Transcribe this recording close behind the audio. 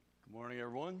Good morning,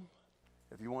 everyone.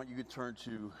 If you want, you could turn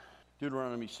to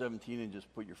Deuteronomy 17 and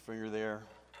just put your finger there.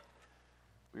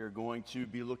 We are going to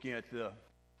be looking at the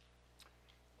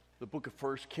book of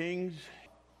 1 Kings.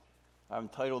 I've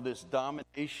entitled this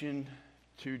Domination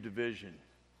to Division.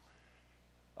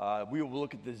 We will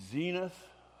look at the zenith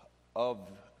of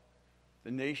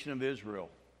the nation of Israel,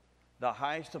 the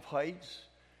highest of heights,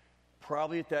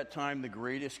 probably at that time the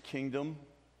greatest kingdom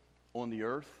on the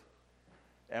earth.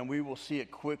 And we will see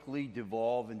it quickly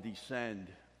devolve and descend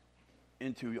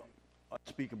into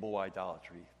unspeakable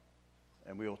idolatry.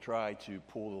 And we will try to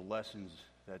pull the lessons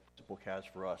that this book has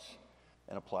for us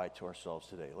and apply it to ourselves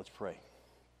today. Let's pray.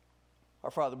 Our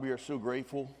Father, we are so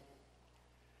grateful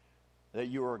that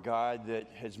you are a God that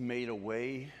has made a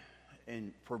way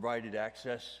and provided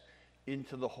access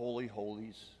into the Holy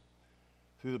Holies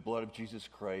through the blood of Jesus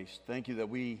Christ. Thank you that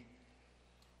we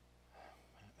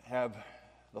have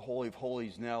the Holy of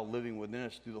Holies now living within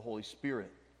us through the Holy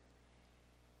Spirit.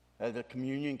 That the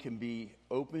communion can be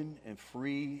open and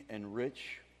free and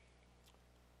rich.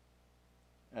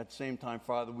 At the same time,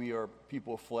 Father, we are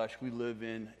people of flesh. We live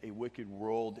in a wicked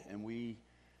world, and we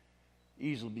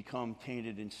easily become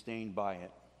tainted and stained by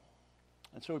it.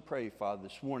 And so we pray, Father,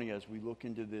 this morning as we look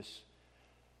into this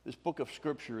book of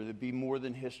Scripture, that be more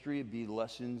than history, it be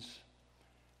lessons,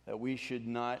 that we should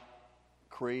not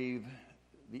crave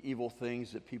the evil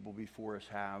things that people before us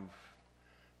have,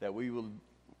 that we will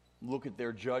look at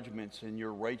their judgments and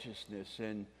your righteousness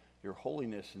and your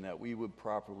holiness, and that we would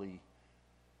properly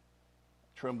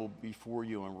tremble before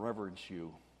you and reverence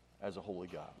you as a holy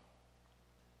God.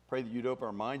 Pray that you'd open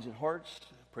our minds and hearts.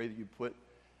 Pray that you put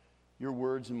your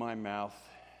words in my mouth,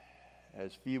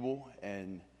 as feeble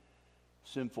and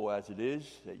sinful as it is,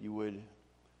 that you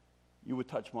would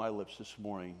touch my lips this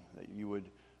morning, that you would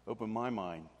open my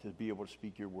mind to be able to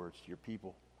speak your words to your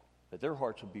people, that their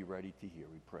hearts will be ready to hear.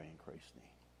 We pray in Christ's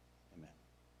name. Amen.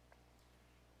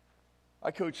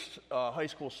 I coached high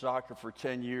school soccer for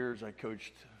 10 years. I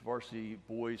coached varsity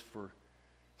boys for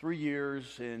 3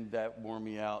 years, and that wore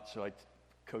me out. So I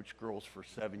coached girls for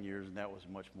 7 years, and that was a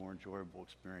much more enjoyable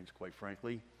experience, quite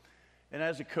frankly. And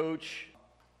as a coach,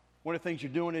 one of the things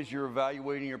you're doing is you're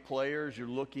evaluating your players. You're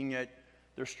looking at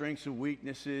their strengths and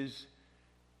weaknesses.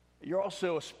 You're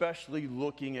also especially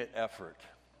looking at effort.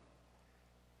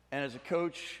 And as a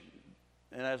coach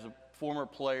and as a former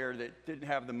player that didn't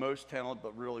have the most talent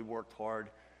but really worked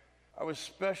hard, I was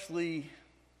especially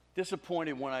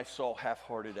disappointed when I saw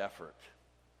half-hearted effort.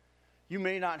 You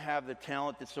may not have the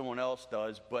talent that someone else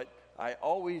does, but I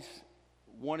always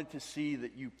wanted to see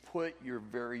that you put your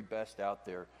very best out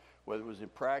there, whether it was in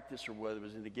practice or whether it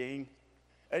was in the game.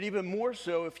 And even more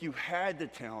so, if you had the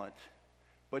talent,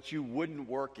 but you wouldn't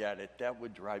work at it, that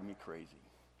would drive me crazy.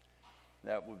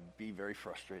 That would be a very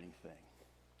frustrating thing.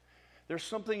 There's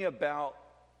something about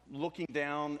looking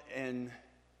down and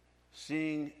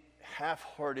seeing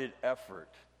half-hearted effort,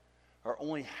 or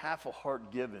only half a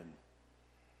heart given,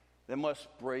 that must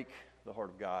break the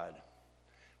heart of God.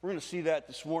 We're going to see that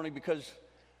this morning because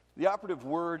the operative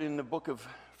word in the book of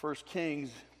 1 Kings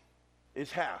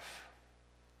is half.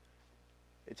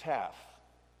 It's half.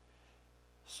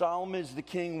 Solomon is the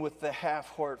king with the half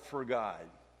heart for God.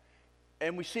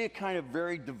 And we see it kind of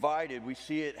very divided. We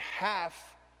see it half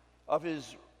of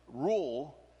his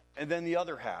rule and then the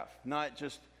other half. Not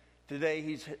just today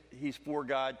he's for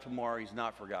God, tomorrow he's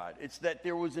not for God. It's that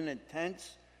there was an intense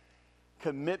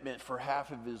commitment for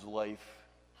half of his life,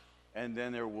 and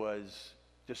then there was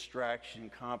distraction,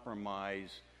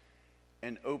 compromise,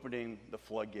 and opening the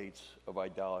floodgates of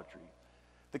idolatry.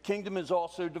 The kingdom is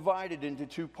also divided into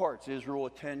two parts. Israel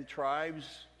with 10 tribes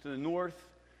to the north,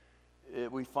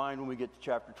 we find when we get to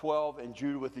chapter 12, and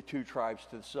Judah with the 2 tribes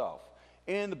to the south.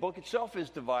 And the book itself is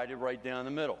divided right down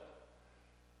the middle.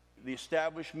 The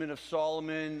establishment of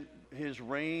Solomon, his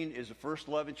reign, is the first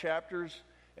 11 chapters,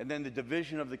 and then the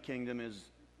division of the kingdom is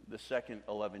the second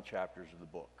 11 chapters of the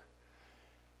book.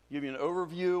 Give you an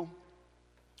overview.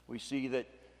 We see that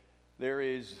there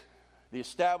is the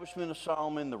establishment of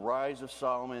Solomon, the rise of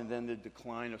Solomon, and then the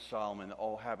decline of Solomon. It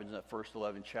all happens in the first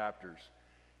 11 chapters.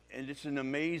 And it's an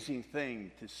amazing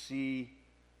thing to see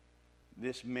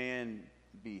this man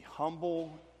be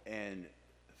humble and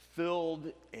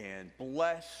filled and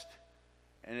blessed.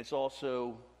 And it's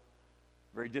also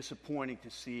very disappointing to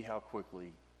see how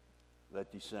quickly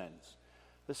that descends.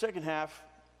 The second half,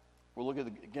 we'll look at,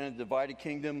 again, a divided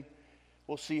kingdom.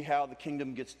 We'll see how the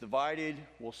kingdom gets divided.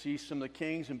 We'll see some of the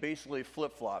kings, and basically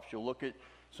flip-flops. You'll look at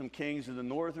some kings of the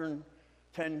northern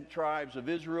 10 tribes of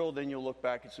Israel, then you'll look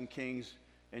back at some kings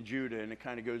in Judah, and it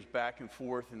kind of goes back and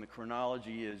forth, and the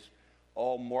chronology is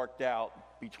all marked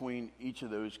out between each of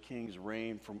those kings'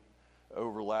 reign from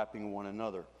overlapping one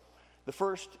another. The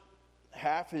first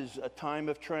half is a time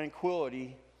of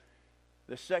tranquility.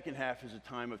 The second half is a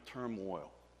time of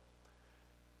turmoil.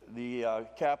 The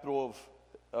capital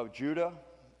of Judah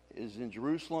is in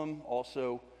Jerusalem.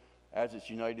 Also, as it's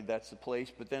united, that's the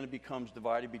place. But then it becomes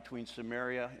divided between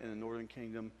Samaria and the northern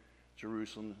kingdom.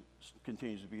 Jerusalem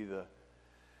continues to be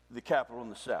the capital in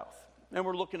the south. And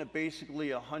we're looking at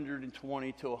basically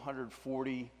 120 to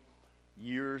 140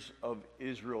 years of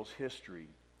Israel's history.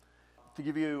 To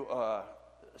give you a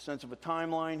sense of a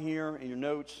timeline here in your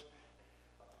notes,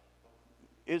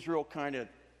 Israel kind of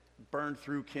burned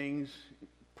through kings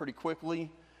pretty quickly,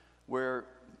 where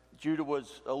Judah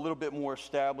was a little bit more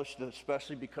established,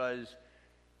 especially because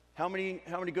how many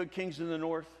good kings in the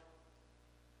north?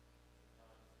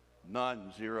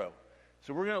 None, zero.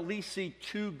 So we're going to at least see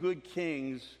two good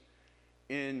kings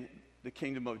in the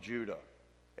kingdom of Judah,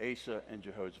 Asa and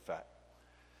Jehoshaphat.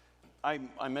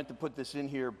 I meant to put this in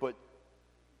here, but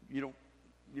you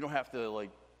don't have to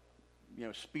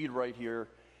speed right here.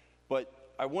 But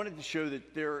I wanted to show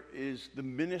that there is the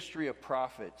ministry of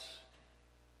prophets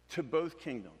to both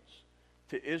kingdoms.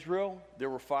 To Israel, there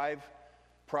were 5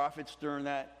 prophets during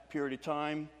that period of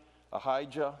time: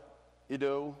 Ahijah,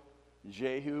 Iddo,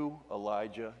 Jehu,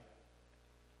 Elijah,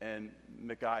 and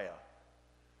Micaiah.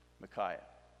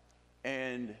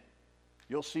 And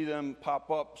you'll see them pop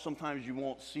up. Sometimes you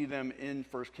won't see them in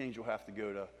 1 Kings. You'll have to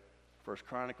go to 1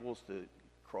 Chronicles to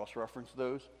cross-reference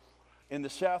those. In the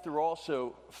south, there are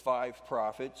also 5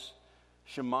 prophets: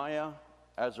 Shemaiah,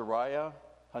 Azariah,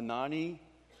 Hanani,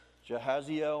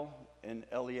 Jahaziel, and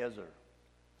Eliezer.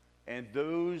 And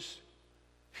those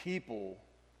people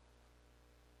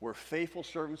were faithful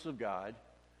servants of God.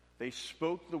 They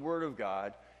spoke the word of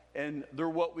God, and they're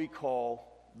what we call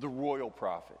the royal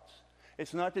prophets.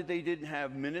 It's not that they didn't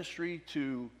have ministry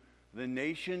to the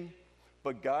nation,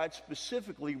 but God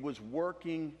specifically was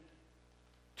working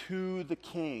to the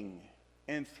king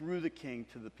and through the king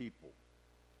to the people.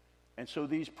 And so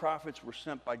these prophets were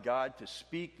sent by God to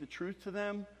speak the truth to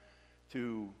them,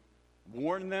 to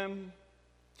warn them,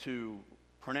 to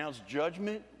pronounce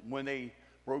judgment when they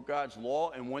broke God's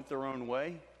law and went their own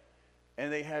way.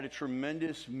 And they had a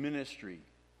tremendous ministry.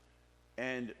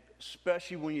 And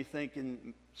especially when you think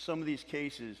in some of these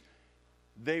cases,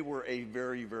 they were a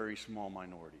very, very small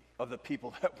minority of the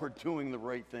people that were doing the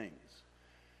right things.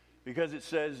 Because it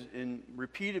says in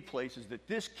repeated places that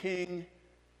this king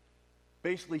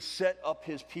basically set up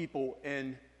his people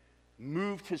and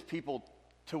moved his people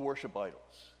to worship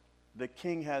idols. The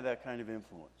king had that kind of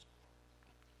influence.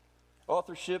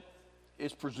 Authorship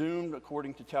is presumed,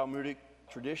 according to Talmudic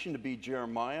tradition, to be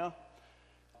Jeremiah.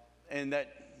 And that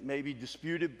may be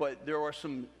disputed, but there are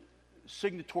some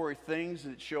signatory things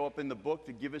that show up in the book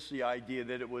that give us the idea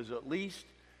that it was at least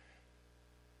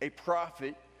a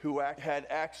prophet who had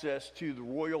access to the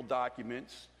royal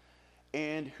documents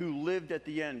and who lived at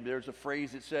the end. There's a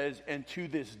phrase that says, "and to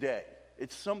this day."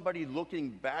 It's somebody looking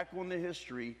back on the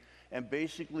history and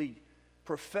basically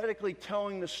prophetically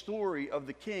telling the story of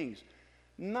the kings.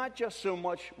 Not just so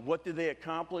much what did they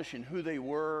accomplish and who they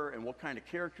were and what kind of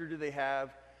character do they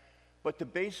have, but to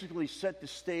basically set the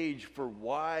stage for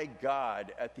why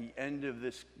God, at the end of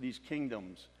these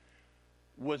kingdoms,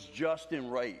 was just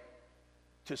and right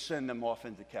to send them off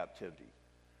into captivity.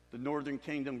 The northern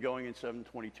kingdom going in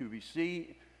 722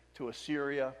 BC to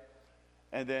Assyria,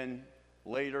 and then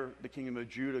later the kingdom of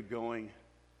Judah going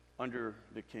under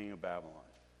the king of Babylon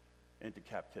into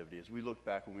captivity. As we look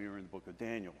back when we were in the book of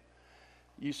Daniel,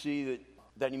 you see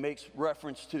that he makes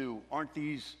reference to, aren't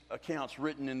these accounts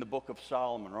written in the book of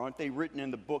Solomon, or aren't they written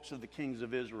in the books of the kings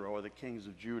of Israel or the kings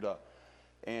of Judah?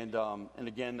 And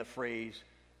again, the phrase,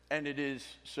 "and it is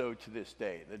so to this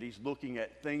day," that he's looking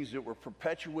at things that were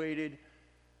perpetuated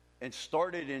and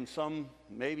started in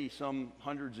maybe some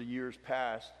hundreds of years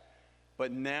past,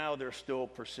 but now they're still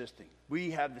persisting.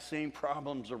 We have the same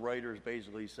problems, the writer's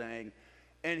basically saying,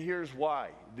 and here's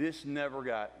why. This never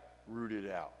got rooted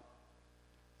out.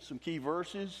 Some key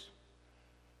verses.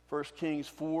 1 Kings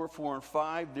 4, 4 and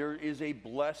 5. There is a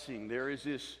blessing. There is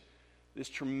this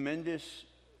tremendous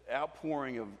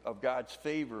outpouring of God's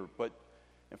favor. But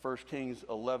in 1 Kings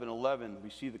 11:11, we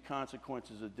see the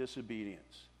consequences of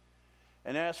disobedience.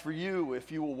 "And as for you,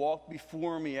 if you will walk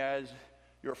before me as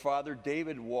your father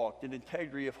David walked, in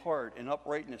integrity of heart and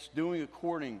uprightness, doing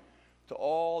according to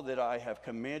all that I have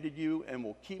commanded you, and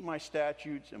will keep my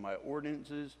statutes and my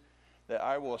ordinances, that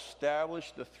I will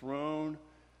establish the throne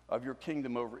of your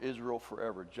kingdom over Israel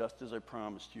forever, just as I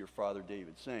promised to your father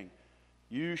David, saying,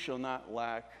 you shall not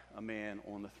lack a man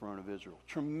on the throne of Israel."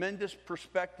 Tremendous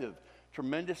perspective,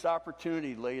 tremendous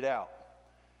opportunity laid out.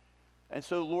 And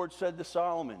so the Lord said to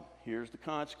Solomon, here's the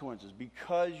consequences.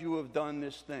 Because you have done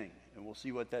this thing, and we'll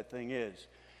see what that thing is,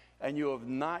 and you have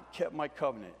not kept my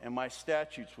covenant and my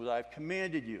statutes which I have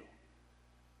commanded you,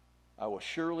 I will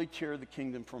surely tear the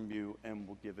kingdom from you and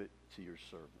will give it to your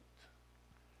servant.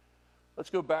 Let's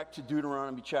go back to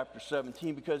Deuteronomy chapter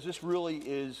 17, because this really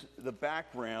is the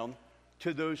background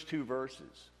to those two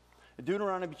verses. In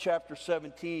Deuteronomy chapter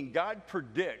 17, God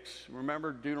predicts,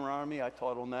 remember Deuteronomy? I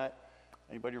taught on that.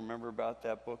 Anybody remember about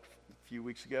that book a few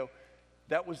weeks ago?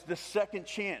 That was the second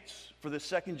chance for the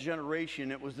second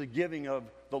generation. It was the giving of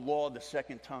the law the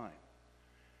second time.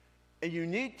 And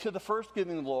unique to the first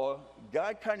giving of the law,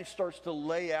 God kind of starts to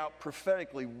lay out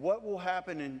prophetically what will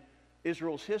happen in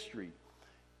Israel's history.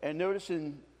 And notice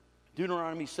in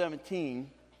Deuteronomy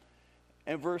 17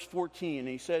 and verse 14,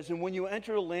 he says, and when you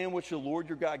enter the land which the Lord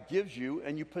your God gives you,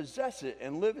 and you possess it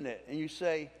and live in it, and you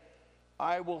say,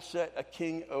 I will set a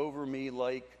king over me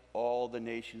like all the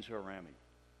nations who are around me.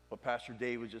 What Pastor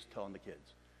Dave was just telling the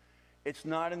kids. It's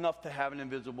not enough to have an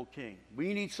invisible king.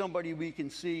 We need somebody we can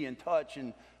see and touch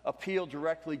and appeal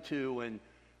directly to and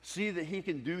see that he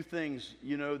can do things,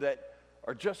 that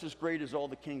are just as great as all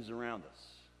the kings around us.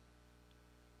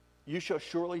 You shall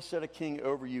surely set a king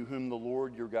over you whom the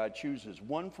Lord your God chooses,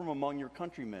 one from among your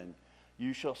countrymen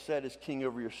you shall set as king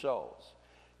over yourselves.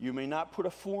 You may not put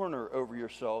a foreigner over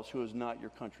yourselves who is not your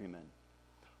countryman.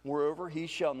 Moreover, he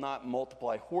shall not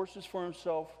multiply horses for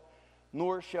himself,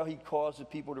 nor shall he cause the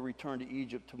people to return to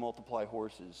Egypt to multiply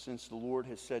horses, since the Lord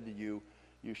has said to you,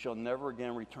 you shall never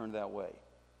again return that way.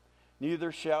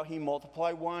 Neither shall he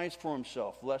multiply wives for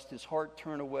himself, lest his heart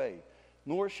turn away,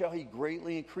 nor shall he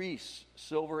greatly increase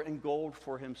silver and gold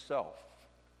for himself.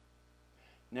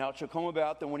 Now it shall come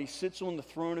about that when he sits on the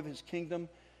throne of his kingdom,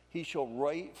 he shall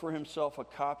write for himself a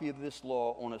copy of this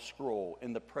law on a scroll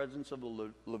in the presence of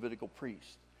the Levitical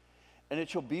priest. And it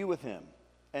shall be with him,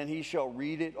 and he shall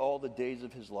read it all the days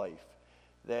of his life,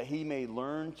 that he may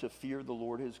learn to fear the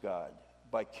Lord his God,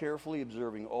 by carefully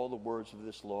observing all the words of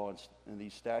this law and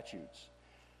these statutes,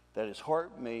 that his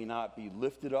heart may not be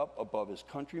lifted up above his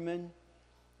countrymen,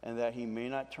 and that he may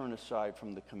not turn aside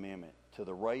from the commandment to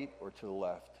the right or to the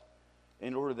left,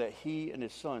 in order that he and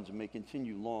his sons may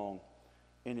continue long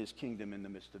in his kingdom in the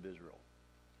midst of Israel.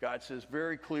 God says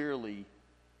very clearly,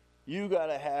 you got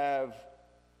to have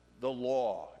the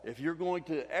law. If you're going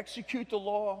to execute the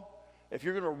law, if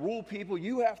you're going to rule people,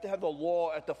 you have to have the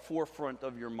law at the forefront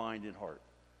of your mind and heart.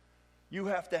 You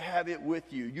have to have it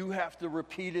with you. You have to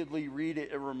repeatedly read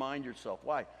it and remind yourself.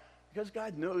 Why? Because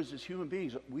God knows as human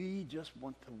beings, we just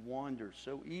want to wander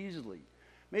so easily.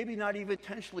 Maybe not even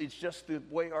intentionally, it's just the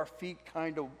way our feet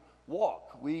kind of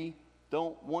walk. We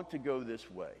don't want to go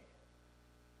this way.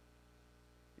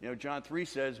 John 3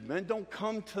 says, men don't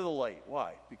come to the light.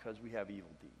 Why? Because we have evil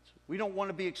deeds. We don't want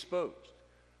to be exposed.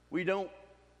 We don't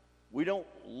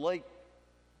like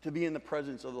to be in the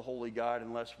presence of the holy God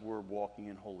unless we're walking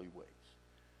in holy ways.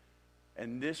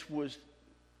 And this was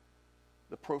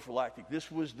the prophylactic.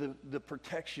 This was the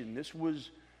protection. This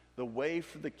was the way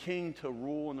for the king to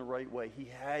rule in the right way. He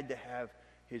had to have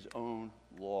his own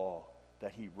law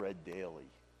that he read daily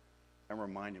and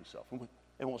remind himself.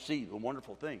 And we'll see the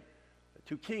wonderful thing. The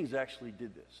two kings actually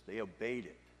did this. They obeyed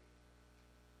it.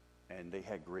 And they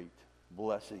had great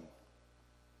blessing.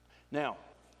 Now,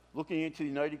 looking into the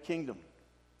United Kingdom,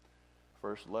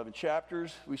 first 11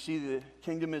 chapters, we see the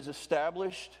kingdom is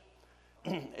established.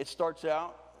 It starts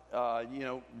out,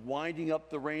 winding up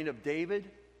the reign of David,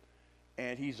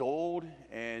 and he's old,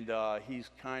 and he's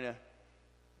kind of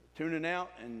tuning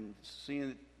out and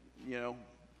seeing,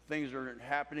 things are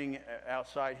happening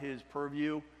outside his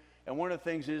purview. And one of the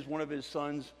things is one of his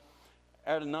sons,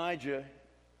 Adonijah,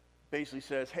 basically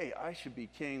says, hey, I should be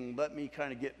king. Let me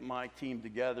kind of get my team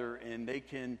together, and they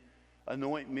can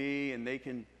anoint me, and they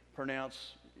can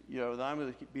pronounce, that I'm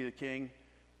going to be the king.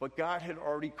 But God had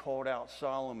already called out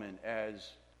Solomon as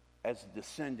a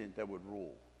descendant that would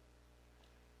rule.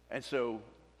 And so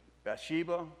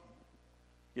Bathsheba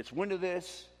gets wind of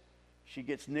this. She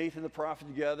gets Nathan the prophet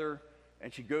together,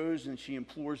 and she goes and she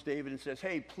implores David and says,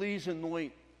 hey, please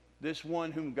anoint this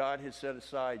one whom God has set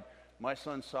aside, my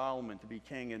son Solomon, to be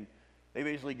king. And they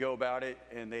basically go about it,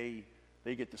 and they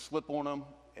get the slip on him,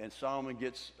 and Solomon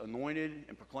gets anointed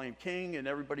and proclaimed king, and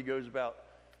everybody goes about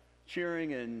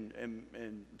cheering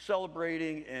and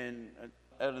celebrating, and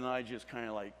Adonijah is kind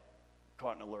of like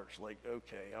caught in a lurch, like,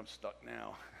 okay, I'm stuck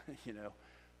now.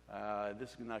 This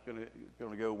is not going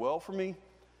to go well for me.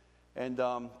 And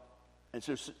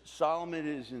so Solomon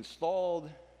is installed,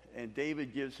 and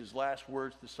David gives his last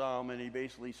words to Solomon. He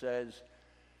basically says,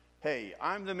 hey,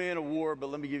 I'm the man of war, but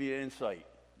let me give you an insight.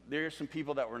 There's some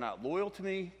people that were not loyal to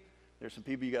me. There's some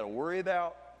people you got to worry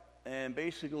about. And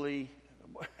basically,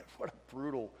 what a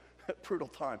brutal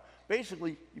time.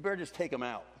 Basically, you better just take them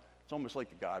out. It's almost like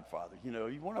The Godfather. You know,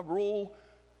 you want to rule,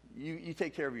 you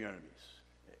take care of your enemies.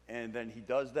 And then he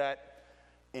does that,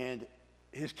 and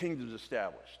his kingdom's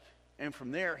established. And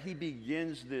from there, he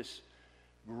begins this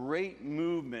great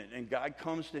movement, and God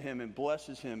comes to him and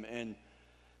blesses him and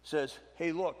says,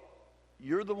 hey, look,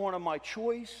 you're the one of my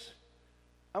choice.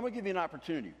 I'm going to give you an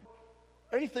opportunity.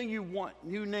 Anything you want,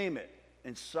 you name it.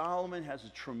 And Solomon has a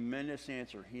tremendous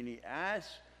answer. He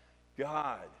asks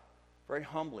God, very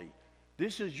humbly,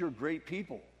 this is your great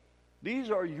people. These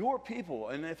are your people.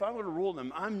 And if I'm going to rule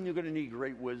them, I'm going to need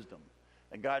great wisdom.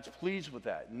 And God's pleased with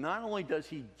that. Not only does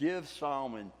he give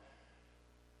Solomon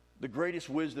the greatest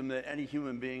wisdom that any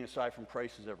human being aside from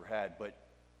Christ has ever had, but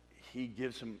he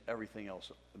gives him everything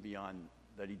else beyond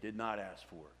that he did not ask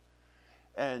for.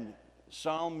 And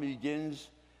Solomon begins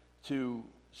to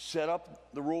set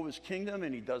up the rule of his kingdom,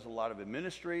 and he does a lot of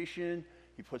administration.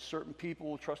 He puts certain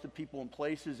people, trusted people in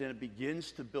places, and it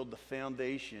begins to build the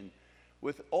foundation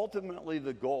with ultimately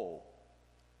the goal,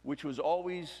 which was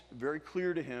always very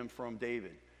clear to him from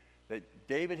David, that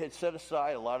David had set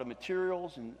aside a lot of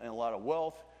materials and a lot of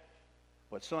wealth,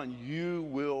 but son, you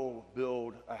will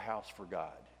build a house for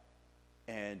God.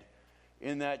 And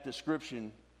in that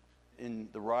description, in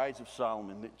the Rise of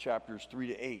Solomon, chapters 3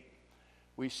 to 8,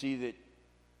 we see that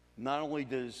not only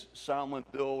does Solomon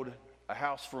build a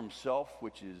house for himself,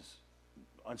 which is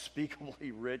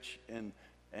unspeakably rich and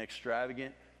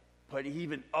extravagant, but he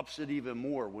even ups it even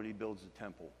more when he builds the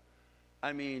temple.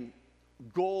 I mean,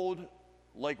 gold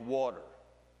like water.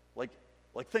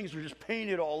 Like things were just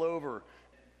painted all over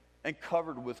and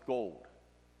covered with gold.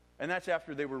 And that's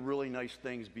after they were really nice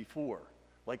things before,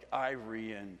 like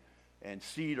ivory and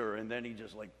cedar. And then he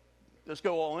just let's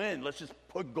go all in. Let's just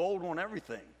put gold on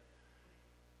everything.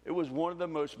 It was one of the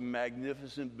most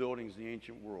magnificent buildings in the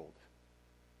ancient world.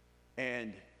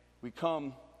 And we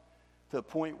come to the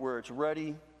point where it's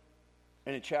ready.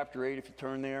 And in chapter 8, if you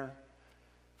turn there,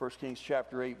 1 Kings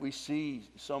chapter 8, we see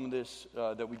some of this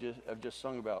that we have just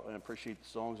sung about. And I appreciate the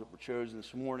songs that were chosen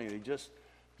this morning. They just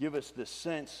give us this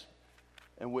sense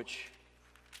in which,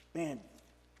 man,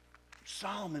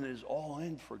 Solomon is all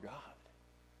in for God.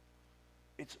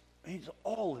 He's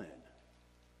all in.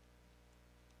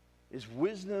 His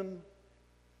wisdom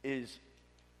is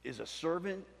a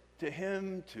servant to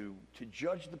him to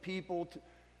judge the people.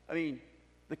 The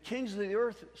kings of the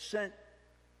earth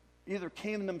either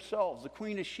came themselves. The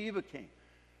Queen of Sheba came.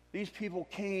 These people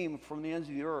came from the ends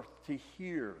of the earth to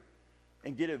hear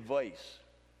and get advice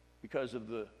because of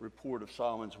the report of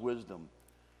Solomon's wisdom.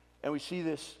 And we see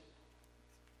this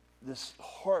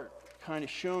heart kind of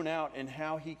shown out in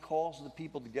how he calls the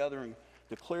people together and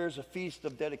declares a feast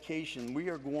of dedication. We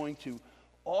are going to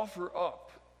offer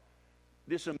up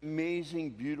this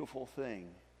amazing, beautiful thing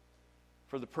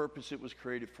for the purpose it was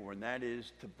created for, and that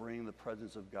is to bring the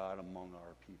presence of God among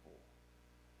our people.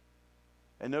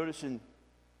 And notice in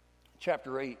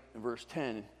chapter 8, verse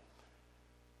 10,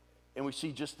 and we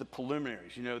see just the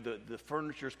preliminaries. You know, the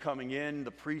furniture's coming in,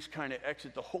 the priests kind of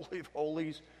exit the Holy of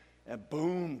Holies, and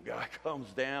boom, God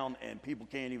comes down, and people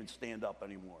can't even stand up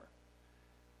anymore.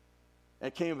 And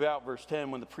it came about, verse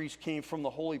 10, when the priest came from the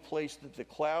holy place, that the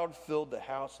cloud filled the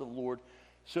house of the Lord,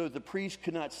 so that the priest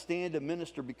could not stand to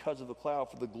minister because of the cloud,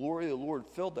 for the glory of the Lord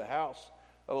filled the house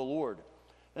of the Lord.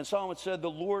 And Solomon said, the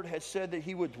Lord has said that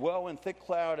he would dwell in thick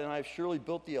cloud, and I have surely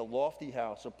built thee a lofty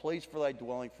house, a place for thy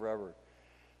dwelling forever.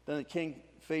 Then the king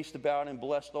faced about and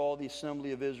blessed all the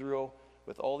assembly of Israel,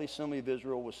 with all the assembly of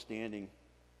Israel was standing.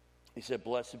 He said,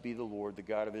 blessed be the Lord, the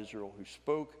God of Israel, who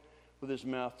spoke with his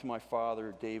mouth to my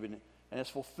father David, and has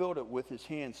fulfilled it with his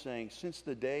hand, saying, since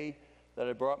the day that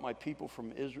I brought my people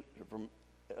from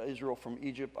Israel from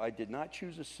Egypt, I did not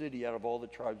choose a city out of all the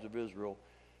tribes of Israel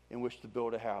in which to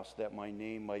build a house, that my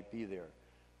name might be there.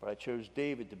 But I chose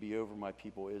David to be over my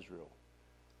people Israel.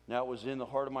 Now it was in the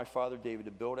heart of my father David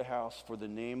to build a house for the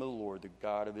name of the Lord, the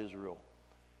God of Israel.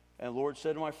 And the Lord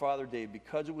said to my father David,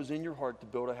 because it was in your heart to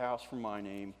build a house for my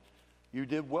name, you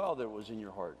did well that it was in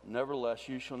your heart. Nevertheless,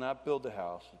 you shall not build the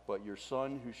house, but your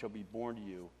son who shall be born to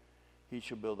you, he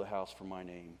shall build a house for my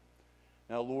name.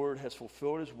 Now the Lord has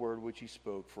fulfilled his word which he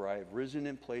spoke, for I have risen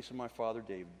in place of my father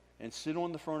David, and sit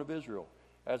on the throne of Israel,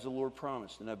 as the Lord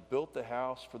promised, and have built the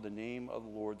house for the name of the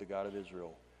Lord, the God of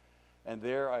Israel. And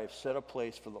there I have set a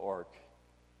place for the ark,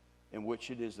 in which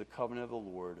it is the covenant of the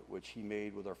Lord, which he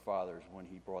made with our fathers when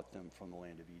he brought them from the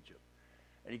land of Egypt.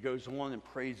 And he goes on and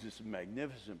prays this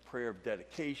magnificent prayer of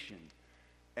dedication.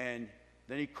 And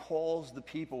then he calls the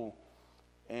people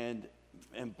and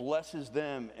blesses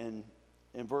them. And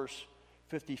in verse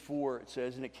 54, it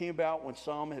says, "And it came about when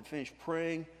Solomon had finished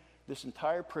praying this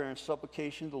entire prayer and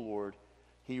supplication to the Lord,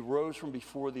 he rose from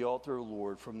before the altar of the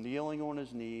Lord, from kneeling on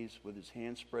his knees with his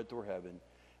hands spread toward heaven.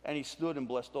 And he stood and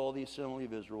blessed all the assembly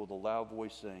of Israel with a loud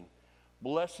voice, saying,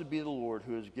 Blessed be the Lord,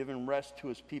 who has given rest to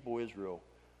his people Israel,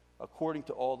 according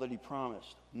to all that he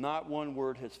promised. Not one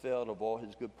word has failed of all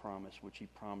his good promise, which he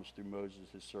promised through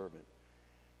Moses his servant.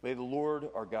 May the Lord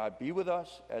our God be with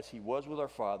us, as he was with our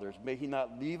fathers. May he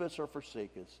not leave us or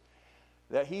forsake us,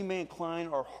 that he may incline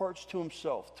our hearts to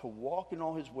himself, to walk in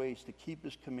all his ways, to keep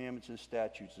his commandments and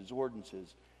statutes, his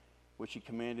ordinances, which he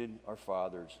commanded our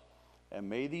fathers. And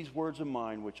may these words of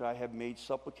mine, which I have made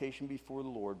supplication before the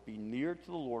Lord, be near to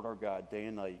the Lord our God day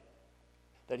and night,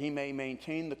 that he may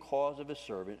maintain the cause of his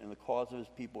servant and the cause of his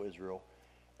people Israel,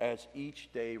 as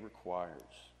each day requires,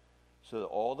 so that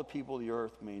all the people of the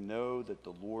earth may know that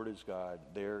the Lord is God,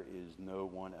 there is no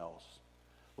one else.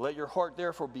 Let your heart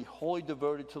therefore be wholly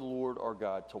devoted to the Lord our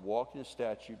God, to walk in his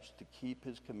statutes, to keep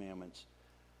his commandments,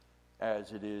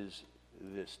 as it is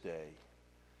this day."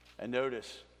 And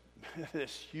notice,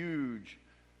 this huge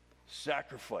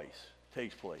sacrifice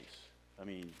takes place. I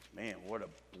mean, man, what a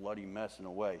bloody mess in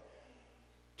a way.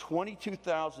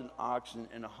 22,000 oxen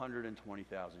and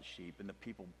 120,000 sheep, and the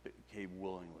people gave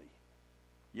willingly.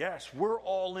 Yes, we're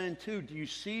all in too. Do you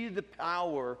see the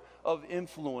power of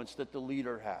influence that the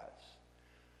leader has?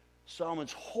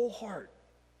 Solomon's whole heart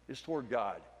is toward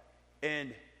God,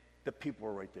 and the people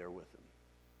are right there with him.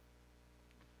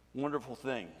 Wonderful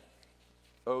thing.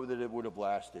 Oh, that it would have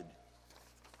lasted.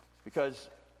 Because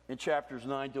in chapters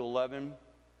 9 to 11,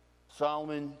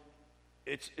 Solomon,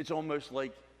 it's almost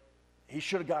like he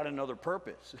should have got another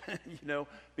purpose,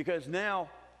 because now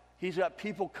he's got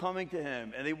people coming to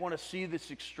him, and they want to see this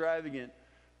extravagant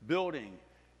building,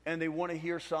 and they want to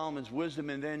hear Solomon's wisdom,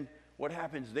 and then what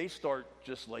happens? They start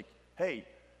just like, hey,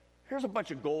 here's a bunch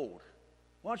of gold.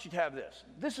 Why don't you have this?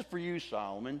 This is for you,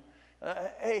 Solomon.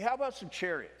 Hey, how about some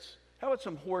chariots? How about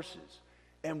some horses?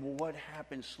 And what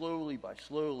happens slowly by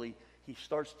slowly, he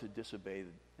starts to disobey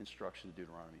the instructions of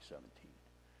Deuteronomy 17.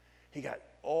 He got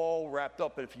all wrapped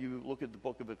up. If you look at the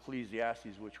book of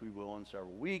Ecclesiastes, which we will in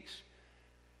several weeks,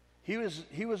 he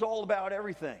was all about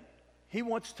everything. He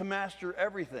wants to master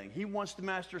everything. He wants to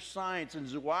master science and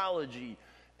zoology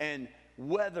and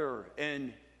weather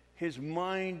and his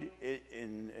mind.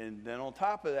 And then on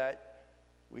top of that,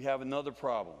 we have another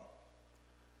problem.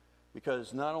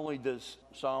 Because not only does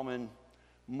Solomon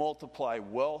multiply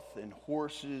wealth and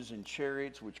horses and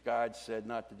chariots, which God said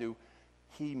not to do,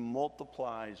 he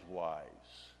multiplies wives.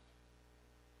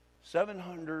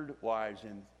 700 wives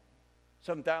and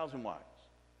 7,000 wives.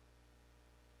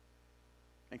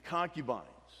 And concubines.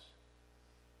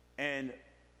 And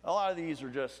a lot of these are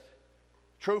just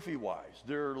trophy wives.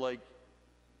 They're like,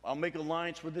 I'll make an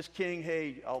alliance with this king.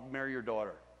 Hey, I'll marry your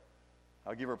daughter.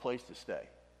 I'll give her a place to stay.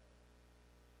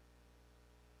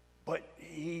 But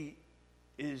he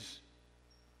is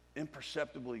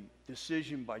imperceptibly,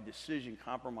 decision by decision,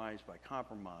 compromise by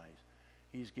compromise,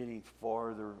 he's getting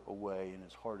farther away, and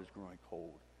his heart is growing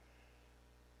cold.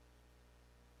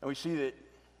 And we see that,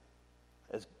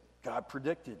 as God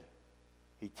predicted,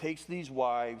 he takes these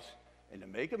wives, and to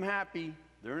make them happy,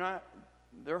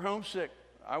 they're homesick.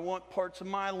 I want parts of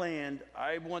my land.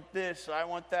 I want this. I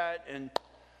want that. And,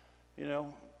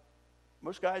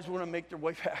 most guys want to make their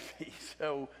wife happy.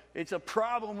 So it's a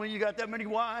problem when you got that many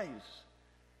wives.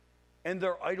 And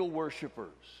they're idol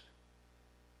worshipers.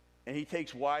 And he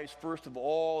takes wives, first of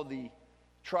all, the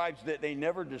tribes that they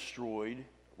never destroyed,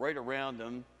 right around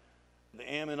them. The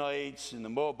Ammonites and the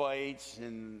Moabites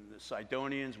and the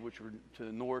Sidonians, which were to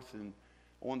the north and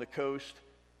on the coast.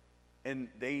 And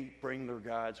they bring their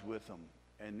gods with them.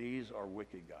 And these are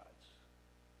wicked gods.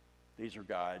 These are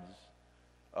gods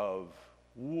of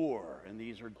war, and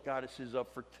these are goddesses of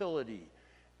fertility.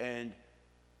 And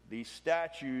these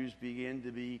statues begin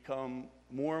to become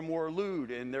more and more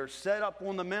lewd, and they're set up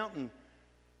on the mountain.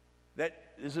 That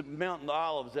is a Mountain of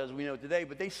Olives, as we know today,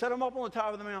 but they set them up on the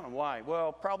top of the mountain. Why?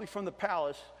 Well, probably from the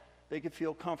palace, they could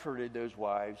feel comforted, those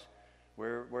wives,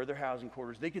 where their housing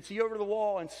quarters. They could see over the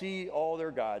wall and see all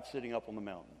their gods sitting up on the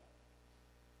mountain.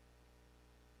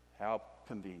 How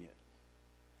convenient.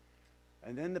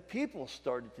 And then the people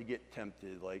started to get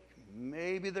tempted, like,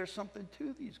 maybe there's something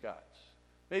to these gods.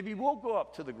 Maybe we'll go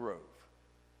up to the grove.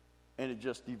 And it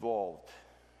just evolved.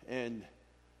 And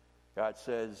God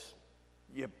says,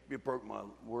 you broke my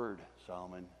word,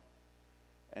 Solomon.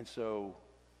 And so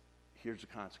here's the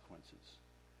consequences.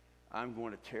 I'm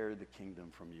going to tear the kingdom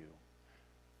from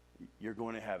you. You're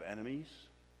going to have enemies.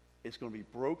 It's going to be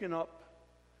broken up.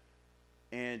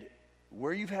 And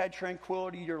where you've had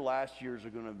tranquility, your last years are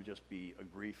going to just be a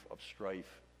grief of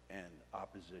strife and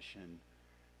opposition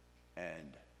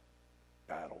and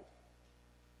battle.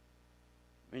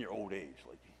 In your old age,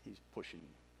 like he's pushing,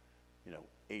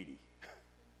 80.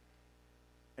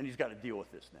 And he's got to deal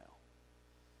with this now.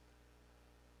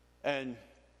 And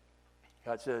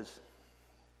God says,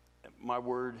 my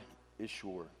word is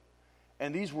sure.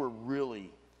 And these were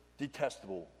really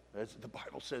detestable, as the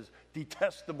Bible says,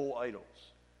 detestable idols.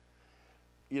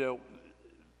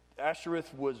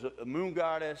 Ashereth was a moon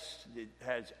goddess. It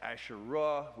has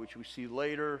Asherah, which we see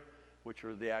later, which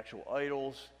are the actual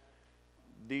idols.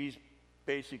 These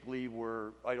basically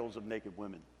were idols of naked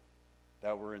women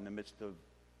that were in the midst of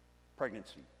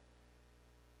pregnancy.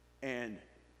 And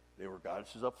they were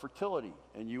goddesses of fertility.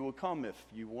 And you would come if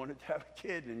you wanted to have a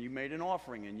kid and you made an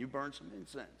offering and you burned some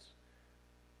incense.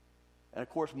 And of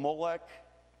course, Molech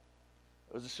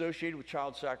was associated with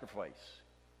child sacrifice.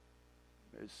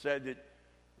 It's said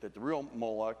that the real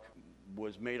Moloch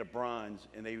was made of bronze,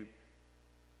 and they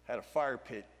had a fire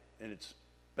pit in its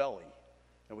belly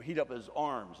and would heat up his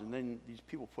arms, and then these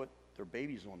people put their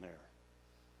babies on there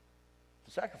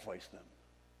to sacrifice them,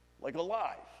 like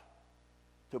alive,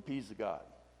 to appease the god.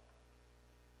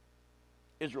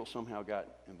 Israel somehow got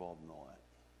involved in all that.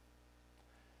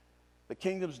 The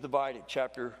kingdom's divided,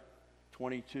 chapter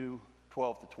 22,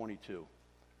 12 to 22.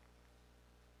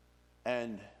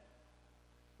 And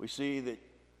we see that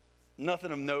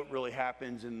nothing of note really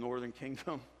happens in the northern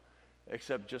kingdom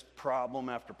except just problem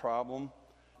after problem.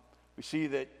 We see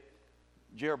that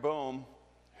Jeroboam,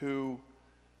 who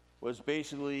was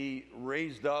basically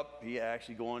raised up, he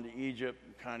actually gone to Egypt,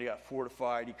 kind of got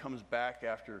fortified. He comes back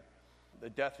after the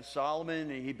death of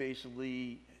Solomon, and he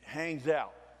basically hangs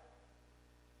out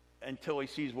until he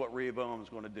sees what Rehoboam is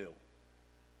going to do,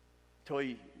 until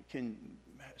he can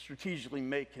strategically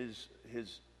make his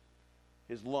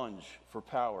lunge for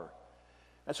power.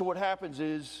 And so what happens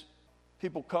is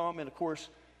people come, and of course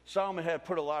Solomon had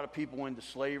put a lot of people into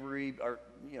slavery, or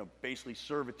basically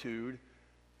servitude,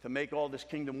 to make all this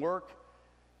kingdom work.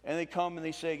 And they come and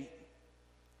they say,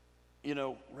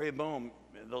 Rehoboam,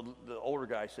 the older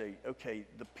guys say, okay,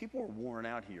 the people are worn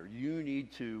out here. You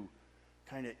need to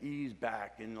kind of ease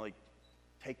back and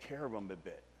take care of them a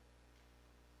bit.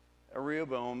 And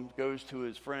Rehoboam goes to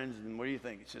his friends, and what do you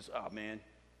think? He says, oh man,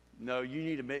 no, you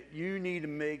need to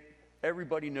make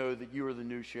everybody know that you are the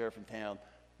new sheriff in town.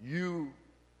 You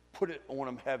put it on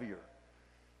them heavier.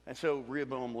 And so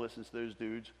Rehoboam listens to those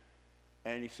dudes,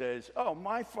 and he says, oh,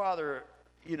 my father,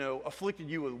 afflicted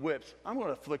you with whips. I'm going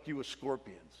to afflict you with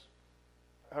scorpions.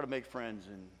 How to make friends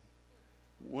and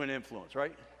win influence,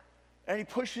 right? And he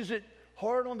pushes it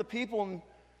hard on the people, and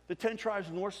the 10 tribes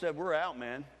of the north said, we're out,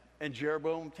 man. And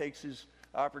Jeroboam takes his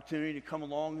opportunity to come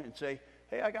along and say,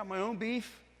 hey, I got my own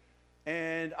beef,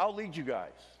 and I'll lead you guys.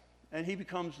 And he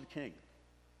becomes the king.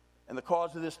 And the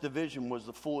cause of this division was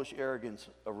the foolish arrogance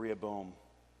of Rehoboam.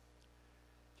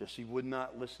 Just he would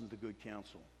not listen to good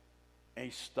counsel. And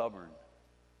he's stubborn.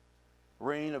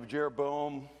 Reign of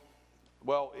Jeroboam,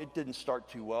 well, it didn't start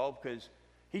too well because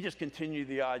he just continued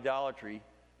the idolatry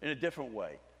in a different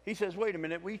way. He says, wait a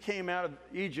minute, we came out of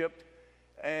Egypt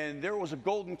and there was a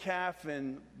golden calf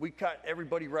and we got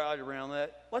everybody rallied around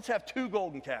that. Let's have 2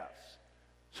 golden calves.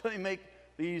 So they make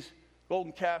these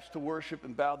golden calves to worship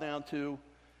and bow down to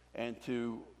and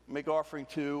to make offering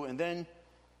to. And then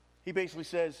he basically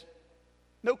says,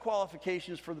 no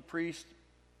qualifications for the priest.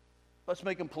 Let's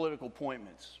make them political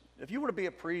appointments. If you want to be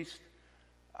a priest,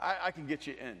 I can get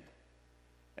you in.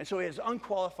 And so he has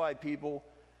unqualified people.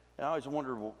 And I always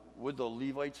wonder, well, would the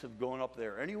Levites have gone up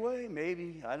there anyway?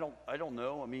 Maybe. I don't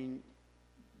know. I mean,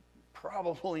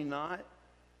 probably not.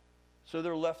 So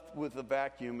they're left with a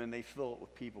vacuum, and they fill it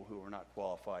with people who are not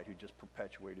qualified, who just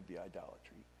perpetuated the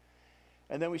idolatry.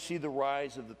 And then we see the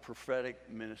rise of the prophetic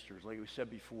ministers. Like we said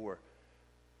before,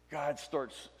 God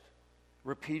starts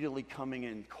repeatedly coming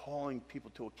in, calling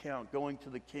people to account, going to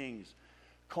the kings,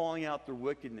 calling out their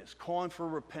wickedness, calling for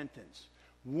repentance,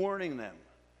 warning them.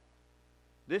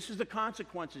 This is the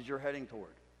consequences you're heading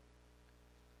toward.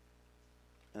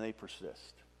 And they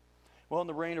persist. Well, in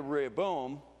the reign of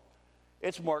Rehoboam,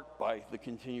 it's marked by the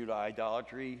continued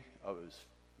idolatry of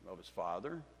his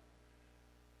father.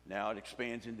 Now it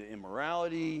expands into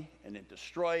immorality and into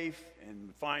strife, and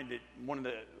we find that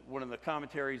one of the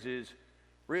commentaries is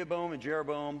Rehoboam and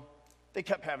Jeroboam, they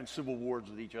kept having civil wars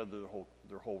with each other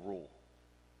their whole rule.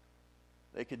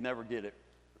 They could never get it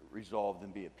resolved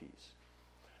and be at peace.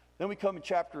 Then we come in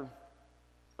chapter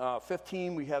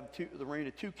 15. We have the reign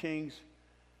of 2 kings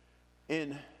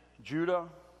in Judah.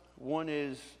 One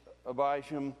is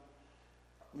Abijam,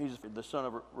 He's the son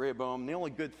of Rehoboam. The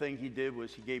only good thing he did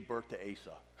was he gave birth to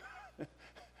Asa.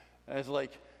 And it's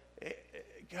like,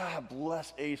 God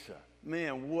bless Asa.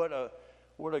 Man, what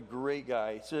a great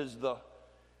guy. It says the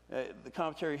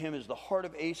commentary hymn is, the heart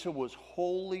of Asa was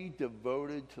wholly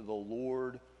devoted to the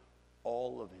Lord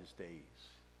all of his days.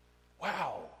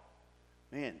 Wow.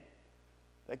 Man,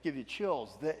 that gives you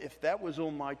chills. If that was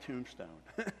on my tombstone,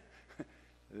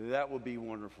 that would be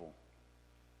wonderful.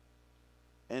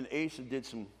 And Asa did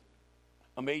some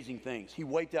amazing things. He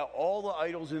wiped out all the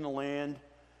idols in the land.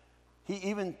 He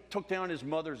even took down his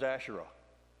mother's Asherah,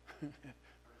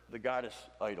 the goddess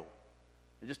idol.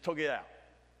 He just took it out.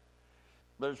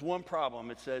 There's one problem.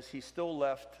 It says he still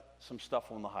left some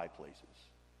stuff on the high places.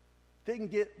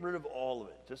 Didn't get rid of all of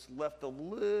it. Just left a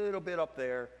little bit up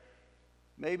there.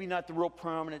 Maybe not the real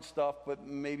prominent stuff, but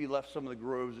maybe left some of the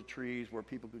groves of trees where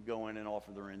people could go in and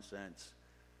offer their incense.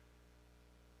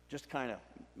 Just kind of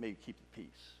maybe keep the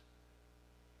peace.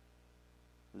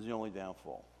 This is the only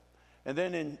downfall. And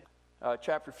then in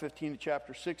chapter 15 to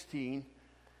chapter 16,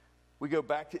 we go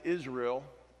back to Israel,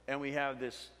 and we have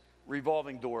this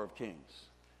revolving door of kings.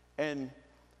 And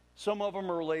some of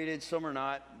them are related, some are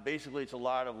not. Basically, it's a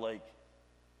lot of like,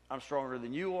 I'm stronger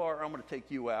than you are, I'm going to take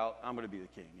you out, I'm going to be the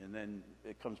king. And then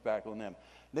it comes back on them.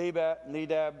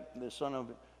 Nadab, the son of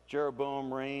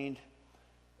Jeroboam, reigned,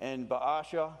 and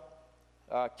Baasha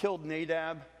killed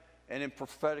Nadab, and in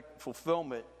prophetic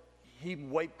fulfillment, he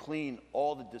wiped clean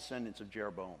all the descendants of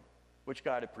Jeroboam, which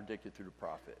God had predicted through the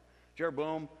prophet.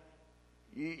 Jeroboam,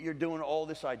 you're doing all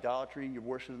this idolatry, you're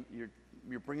worshiping,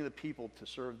 you're bringing the people to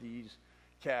serve these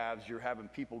calves, you're having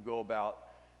people go about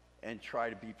and try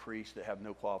to be priests that have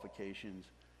no qualifications.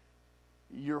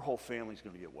 Your whole family's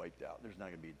going to get wiped out. There's not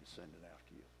going to be a descendant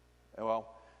after you. And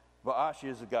well, Baasha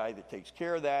is the guy that takes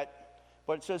care of that.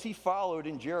 But it says he followed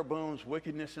in Jeroboam's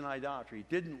wickedness and idolatry.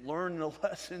 He didn't learn the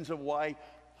lessons of why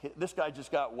this guy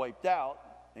just got wiped out,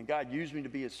 and God used me to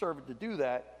be his servant to do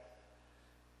that.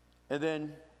 And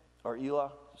then,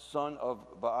 Elah, son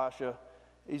of Baasha,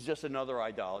 he's just another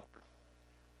idolater.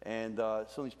 And some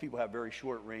of these people have very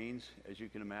short reigns, as you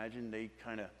can imagine. They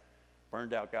kind of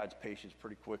burned out God's patience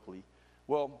pretty quickly.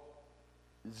 Well,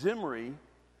 Zimri,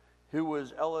 who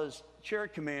was Elah's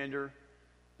chariot commander,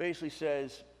 basically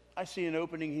says, I see an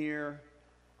opening here.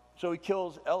 So he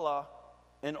kills Elah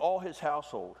and all his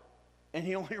household. And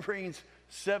he only reigns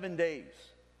 7 days.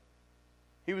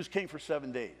 He was king for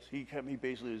 7 days. He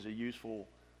basically is a useful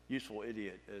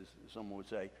idiot, as someone would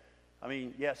say. I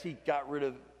mean, yes, he got rid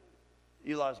of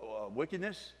Eli's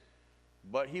wickedness,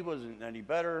 but he wasn't any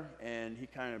better, and he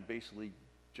kind of basically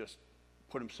just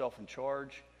put himself in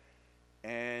charge.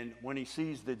 And when he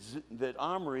sees that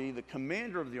Omri, the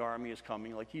commander of the army, is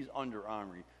coming, like he's under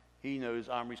Omri, he knows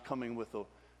Omri's coming with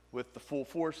the full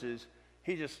forces,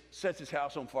 he just sets his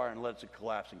house on fire and lets it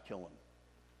collapse and kill him.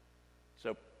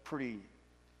 So pretty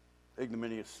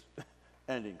ignominious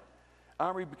ending.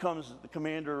 Omri becomes the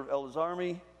commander of Elah's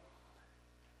army.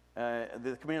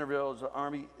 The commander of Elah's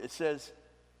army, it says,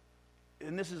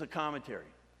 and this is a commentary,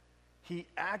 he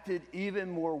acted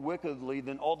even more wickedly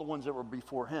than all the ones that were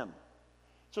before him.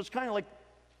 So it's kind of like,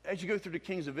 as you go through the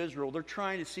kings of Israel, they're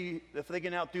trying to see if they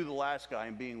can outdo the last guy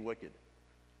in being wicked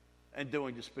and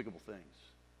doing despicable things.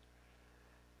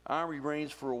 Omri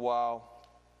reigns for a while,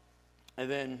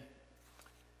 and then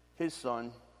his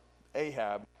son,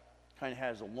 Ahab, kind of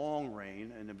has a long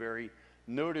reign and a very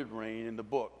noted reign in the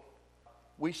book.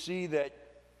 We see that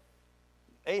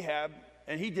Ahab,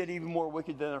 and he did even more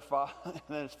wicked than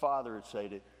his father had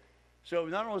said. So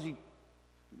not only is he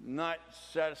not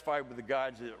satisfied with the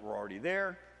gods that were already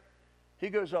there, he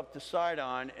goes up to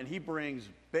Sidon and he brings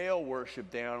Baal worship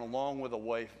down along with a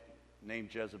wife named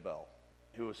Jezebel,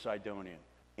 who was Sidonian.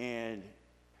 And,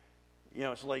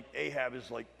 it's like Ahab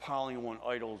is like piling on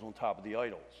idols on top of the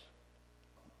idols.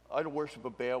 Idol worship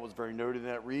of Baal was very noted in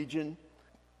that region.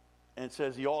 And it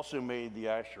says he also made the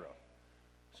Asherah.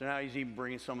 So now he's even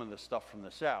bringing some of the stuff from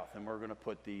the south. And we're going to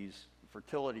put these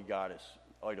fertility goddess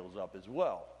idols up as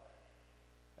well.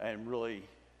 And really,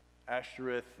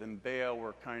 Ashtoreth and Baal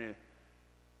were kind of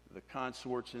the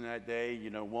consorts in that day.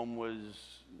 One was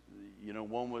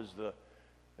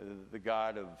the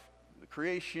god of the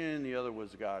creation. The other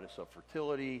was the goddess of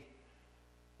fertility.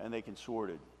 And they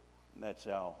consorted. And that's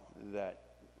how that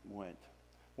went.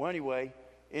 Well, anyway,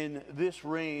 in this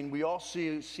reign, we all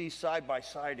see side by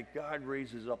side that God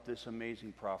raises up this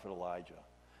amazing prophet Elijah.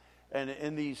 And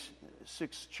in these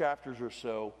 6 chapters or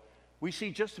so, we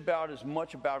see just about as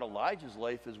much about Elijah's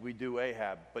life as we do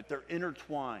Ahab, but they're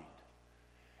intertwined.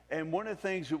 And one of the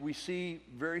things that we see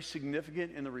very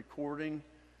significant in the recording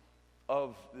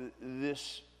of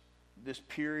this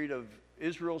period of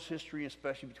Israel's history,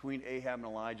 especially between Ahab and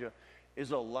Elijah,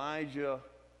 is Elijah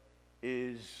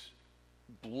is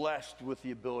blessed with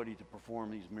the ability to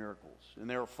perform these miracles. And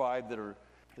there are 5 that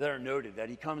are noted, that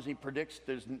he comes and he predicts,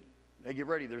 hey, get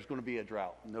ready, there's going to be a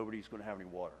drought. Nobody's going to have any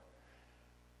water.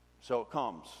 So it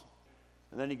comes.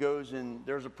 And then he goes and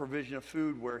there's a provision of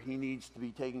food where he needs to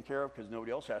be taken care of because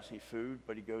nobody else has any food.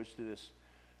 But he goes to this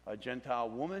Gentile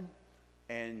woman,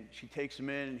 and she takes him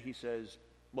in, and he says,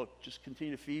 look, just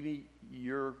continue to feed me.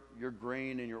 Your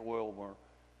grain and your oil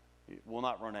will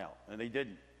not run out. And they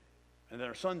didn't. And then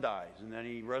her son dies, and then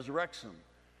he resurrects him.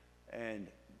 And,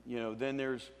 then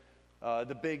there's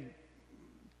the big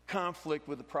conflict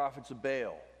with the prophets of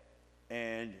Baal.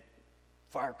 And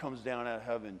fire comes down out of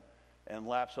heaven and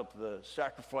laps up the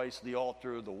sacrifice, the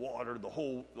altar, the water, the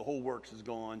whole works is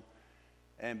gone.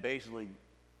 And basically,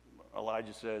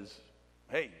 Elijah says,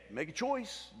 hey, make a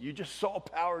choice. You just saw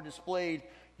power displayed.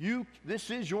 This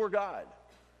is your God.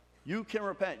 You can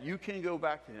repent. You can go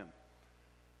back to him.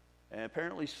 And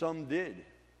apparently some did,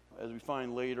 as we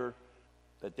find later,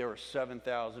 that there were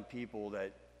 7,000 people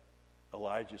that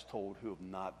Elijah's told who have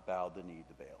not bowed the knee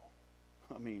to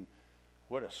Baal. I mean,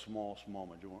 what a small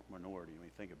minority when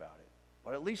you think about it.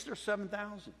 But at least there's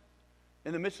 7,000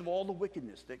 in the midst of all the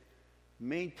wickedness that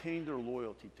maintained their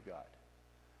loyalty to God.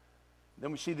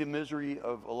 Then we see the misery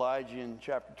of Elijah in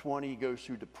chapter 20. He goes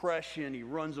through depression. He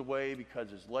runs away because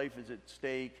his life is at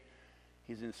stake.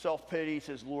 He's in self-pity. He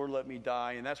says, Lord, let me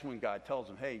die. And that's when God tells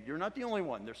him, hey, you're not the only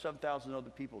one. There's 7,000 other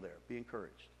people there. Be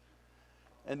encouraged.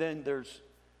 And then there's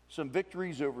some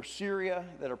victories over Syria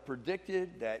that are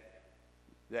predicted that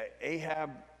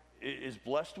Ahab is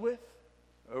blessed with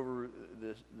over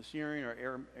the Syrian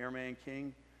or Aramean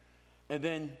king. And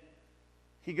then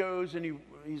he goes and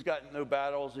he's got no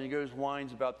battles, and he goes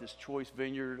whines about this choice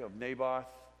vineyard of Naboth,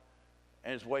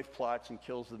 and his wife plots and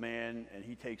kills the man, and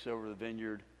he takes over the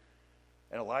vineyard.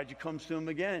 And Elijah comes to him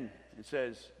again and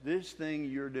says, this thing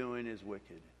you're doing is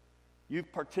wicked.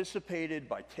 You've participated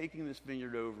by taking this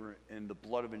vineyard over in the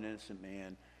blood of an innocent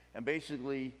man, and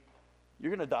basically,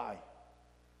 you're going to die.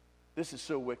 This is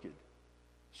so wicked,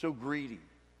 so greedy.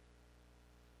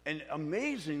 And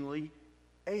amazingly,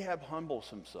 Ahab humbles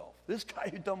himself. This guy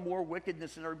who'd done more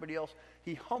wickedness than everybody else,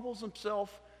 he humbles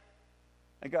himself,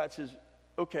 and God says,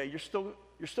 okay, you're still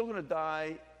going to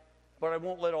die, but I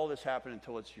won't let all this happen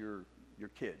until it's your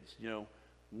kids.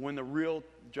 When the real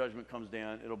judgment comes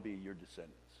down, it'll be your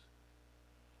descendants.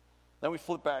 Then we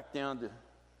flip back down to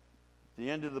the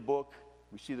end of the book.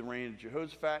 We see the reign of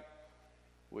Jehoshaphat,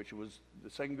 which was the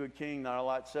second good king. Not a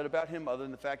lot said about him other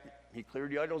than the fact that he cleared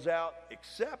the idols out,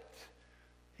 except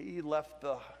he left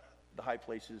the high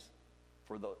places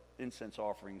for the incense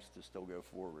offerings to still go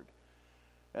forward.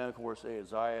 And of course,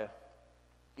 Ahaziah,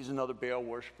 he's another Baal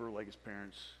worshiper like his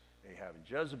parents, Ahab and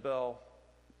Jezebel.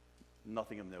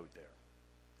 Nothing of note there.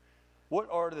 What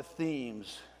are the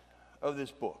themes of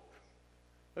this book?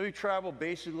 We travel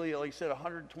basically, like I said,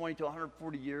 120 to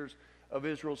 140 years of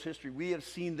Israel's history. We have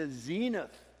seen the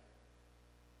zenith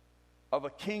of a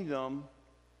kingdom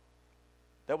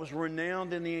that was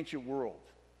renowned in the ancient world.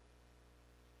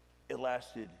 It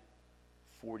lasted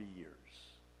 40 years.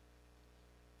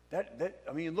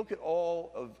 Look at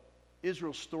all of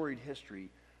Israel's storied history.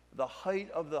 The height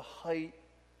of the height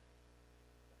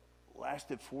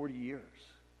lasted 40 years.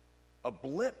 A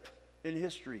blip in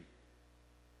history.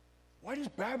 Why does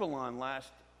Babylon last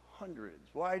hundreds?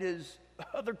 Why does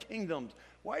other kingdoms?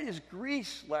 Why does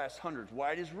Greece last hundreds?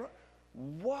 Why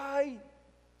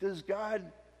does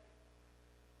God?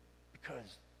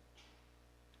 Because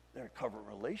they're in a covenant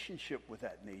relationship with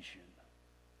that nation.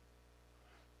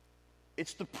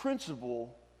 It's the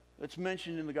principle that's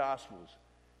mentioned in the Gospels.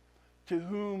 To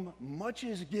whom much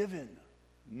is given,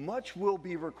 much will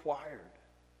be required.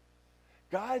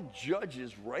 God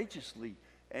judges righteously,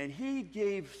 and he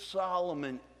gave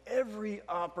Solomon every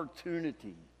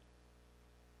opportunity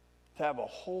to have a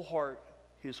whole heart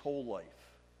his whole life.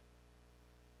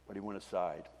 But he went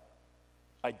aside.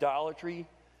 Idolatry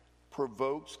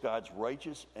provokes God's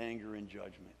righteous anger and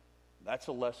judgment. That's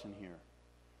a lesson here.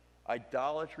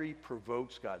 Idolatry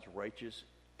provokes God's righteous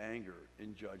anger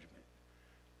and judgment.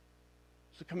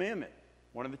 It's a commandment,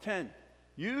 one of the 10.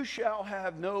 You shall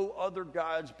have no other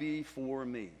gods before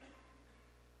me.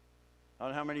 I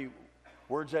don't know how many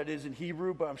words that is in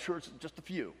Hebrew, but I'm sure it's just a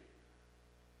few.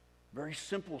 Very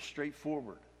simple,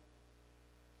 straightforward.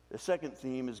 The second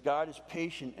theme is God is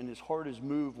patient and his heart is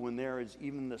moved when there is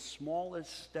even the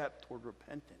smallest step toward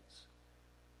repentance.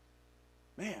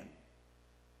 Man,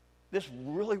 this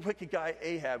really wicked guy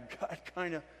Ahab, God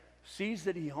kind of sees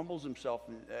that he humbles himself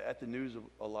at the news of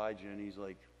Elijah, and he's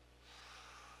like,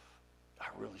 I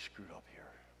really screwed up here.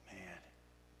 Man,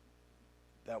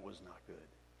 that was not good.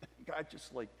 God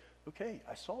just like, okay,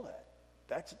 I saw that.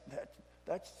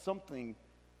 That's something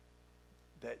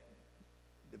that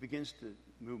begins to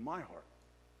move my heart.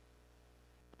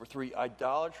 Number 3,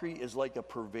 idolatry is like a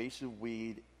pervasive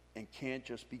weed and can't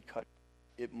just be cut.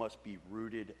 It must be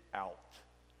rooted out.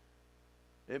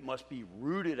 It must be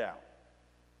rooted out.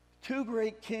 2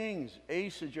 great kings,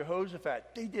 Asa,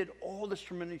 Jehoshaphat, they did all this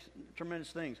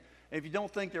tremendous things. And if you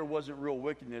don't think there wasn't real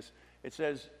wickedness, it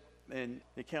says in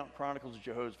the account Chronicles of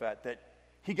Jehoshaphat that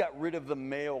he got rid of the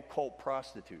male cult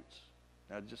prostitutes.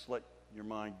 Now just let your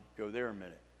mind go there a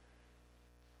minute.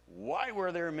 Why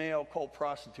were there male cult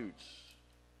prostitutes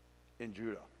in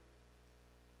Judah?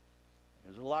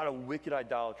 There's a lot of wicked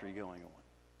idolatry going on.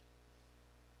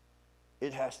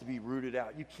 It has to be rooted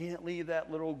out. You can't leave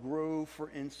that little grove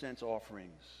for incense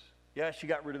offerings. Yes, you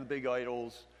got rid of the big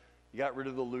idols. You got rid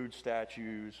of the lewd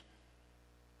statues.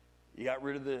 You got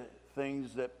rid of the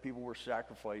things that people were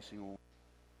sacrificing on.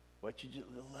 But you just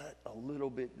let a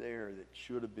little bit there that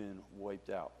should have been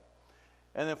wiped out.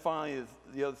 And then finally,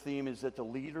 the other theme is that the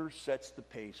leader sets the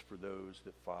pace for those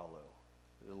that follow.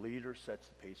 The leader sets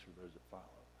the pace for those that follow.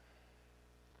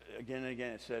 Again and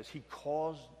again, it says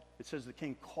the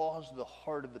king caused the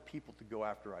heart of the people to go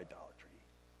after idolatry.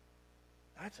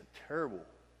 That's a terrible,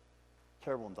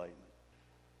 terrible indictment.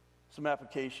 Some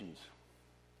applications.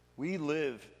 We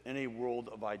live in a world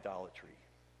of idolatry.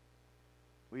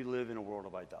 We live in a world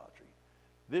of idolatry.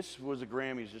 This was a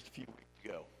Grammys just a few weeks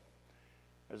ago.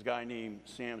 There's a guy named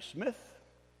Sam Smith,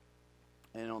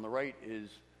 and on the right is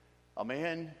a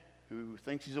man who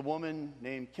thinks he's a woman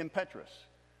named Kim Petras.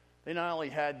 They not only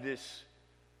had this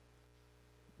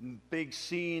big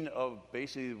scene of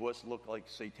basically what looked like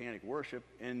satanic worship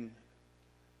in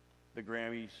the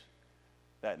Grammys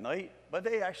that night, but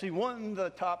they actually won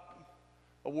the top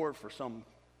award for some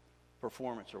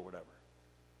performance or whatever.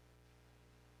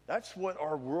 That's what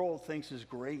our world thinks is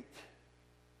great.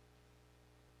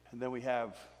 And then we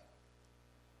have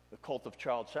the cult of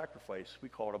child sacrifice. We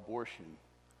call it abortion.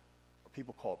 Or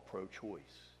people call it pro-choice.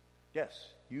 Yes,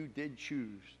 you did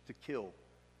choose to kill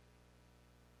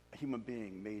a human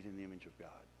being made in the image of God,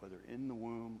 whether in the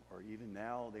womb or even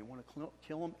now they want to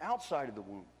kill them outside of the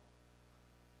womb.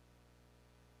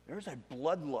 There's a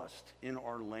bloodlust in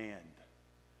our land.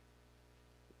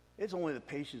 It's only the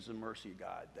patience and mercy of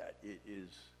God that it is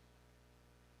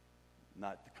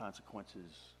not the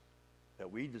consequences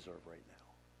that we deserve right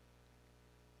now.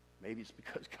 Maybe it's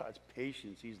because God's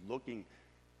patience, he's looking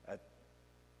at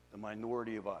the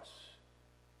minority of us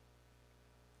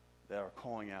that are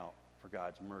calling out for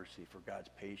God's mercy, for God's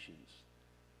patience,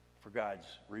 for God's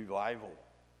revival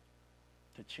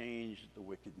to change the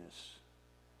wickedness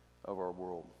of our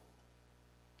world.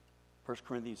 1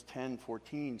 Corinthians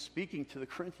 10:14, speaking to the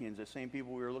Corinthians, the same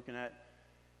people we were looking at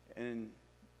in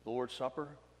the Lord's Supper.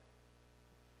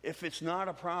 If it's not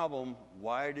a problem,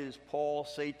 why does Paul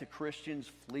say to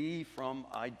Christians, flee from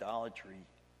idolatry?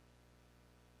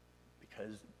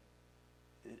 Because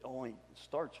it only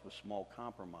starts with small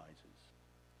compromises.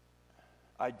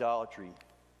 Idolatry.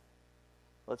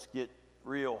 Let's get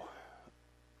real.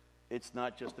 It's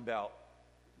not just about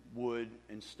wood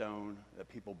and stone that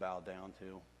people bow down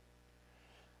to.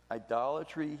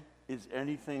 Idolatry is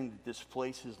anything that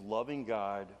displaces loving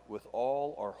God with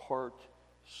all our heart,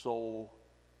 soul,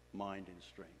 mind, and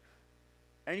strength.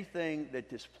 Anything that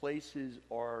displaces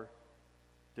our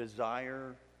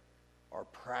desire, our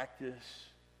practice,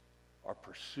 our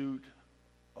pursuit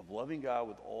of loving God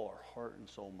with all our heart and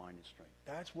soul, mind, and strength.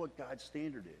 That's what God's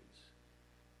standard is.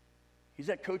 He's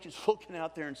that coach is looking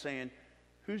out there and saying,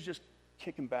 who's just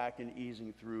kicking back and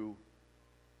easing through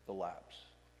the laps?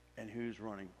 And who's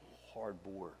running hard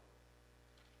bore?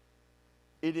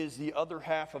 It is the other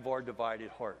half of our divided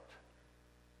heart.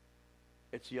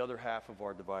 It's the other half of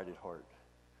our divided heart.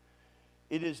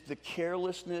 It is the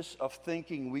carelessness of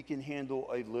thinking we can handle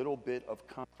a little bit of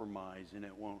compromise and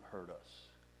it won't hurt us.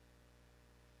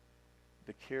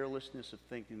 The carelessness of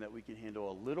thinking that we can handle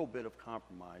a little bit of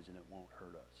compromise and it won't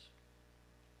hurt us.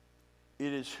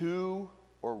 It is who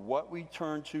or what we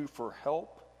turn to for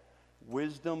help,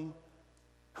 wisdom,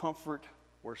 comfort,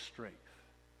 or strength.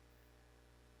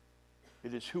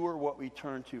 It is who or what we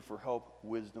turn to for help,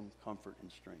 wisdom, comfort,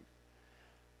 and strength.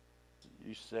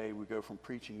 You say we go from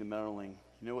preaching to meddling.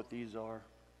 You know what these are?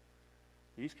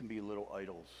 These can be little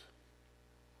idols.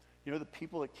 You know, the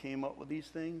people that came up with these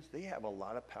things, they have a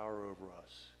lot of power over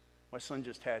us. My son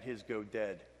just had his go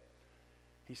dead.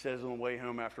 He says on the way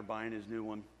home after buying his new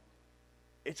one,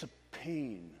 it's a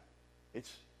pain.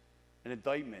 It's an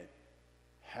indictment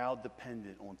how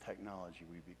dependent on technology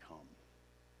we become.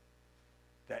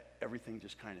 that everything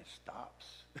just kind of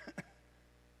stops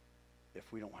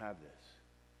if we don't have this.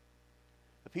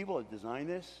 The people that design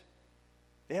this,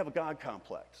 they have a God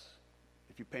complex,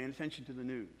 if you're paying attention to the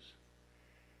news.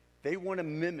 They want to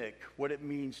mimic what it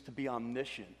means to be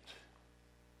omniscient.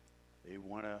 They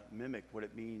want to mimic what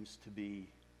it means to be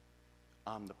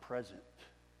omnipresent.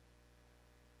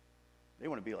 They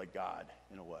want to be like God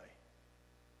in a way.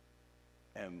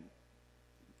 And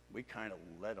we kind of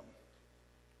let them.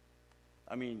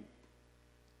 I mean,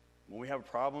 when we have a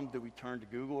problem, do we turn to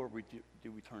Google or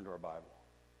do we turn to our Bible?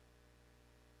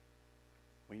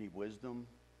 We need wisdom.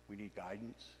 We need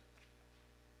guidance.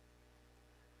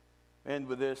 And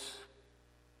with this,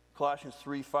 Colossians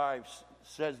 3:5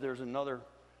 says there's another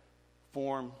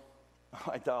form of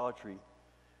idolatry.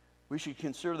 We should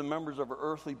consider the members of our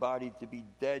earthly body to be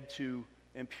dead to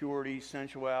impurity,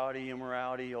 sensuality,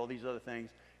 immorality, all these other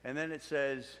things. And then it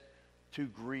says to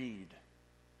greed,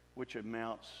 which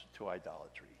amounts to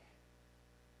idolatry.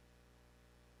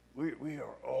 We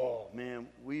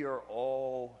are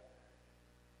all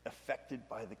affected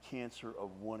by the cancer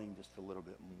of wanting just a little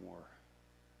bit more.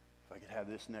 If I could have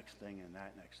this next thing and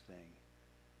that next thing.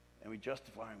 And we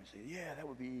justify them and say, yeah,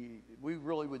 we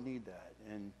really would need that.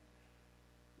 And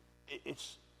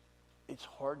it's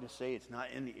hard to say it's not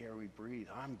in the air we breathe.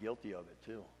 I'm guilty of it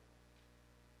too.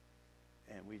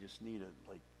 And we just need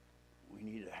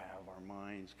to have our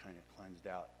minds kind of cleansed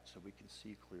out so we can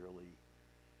see clearly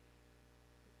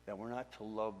that we're not to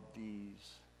love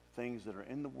these things that are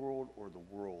in the world or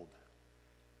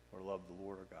love the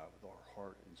Lord our God with our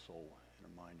heart and soul and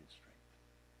our mind and strength.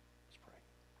 Let's pray.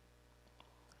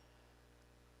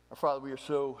 Our Father, we are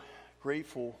so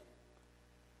grateful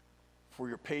for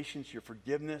your patience, your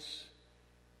forgiveness.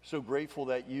 So grateful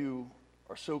that you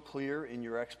are so clear in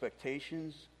your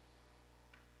expectations,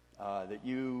 that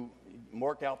you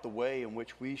mark out the way in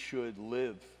which we should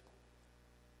live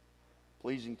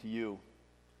pleasing to you.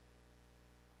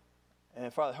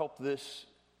 And Father, help this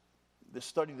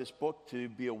study, this book, to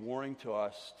be a warning to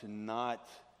us to not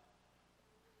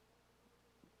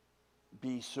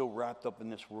be so wrapped up in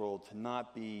this world, to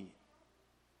not be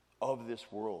of this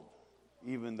world,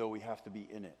 even though we have to be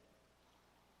in it.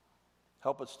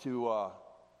 Help us to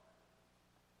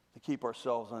keep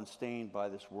ourselves unstained by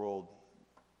this world,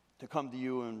 to come to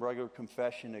you in regular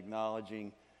confession,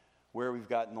 acknowledging where we've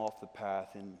gotten off the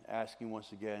path and asking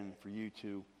once again for you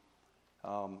to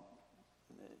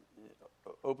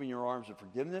open your arms of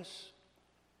forgiveness.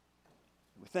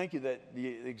 We thank you that the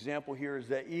example here is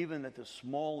that even at the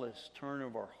smallest turn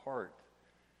of our heart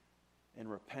in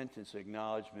repentance,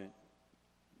 acknowledgement,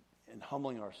 and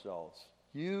humbling ourselves,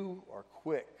 you are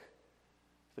quick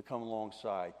to come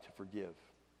alongside to forgive.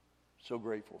 So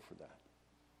grateful for that.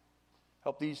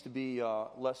 Help these to be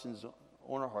lessons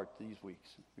on our heart these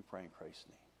weeks. We pray in Christ's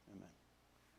name.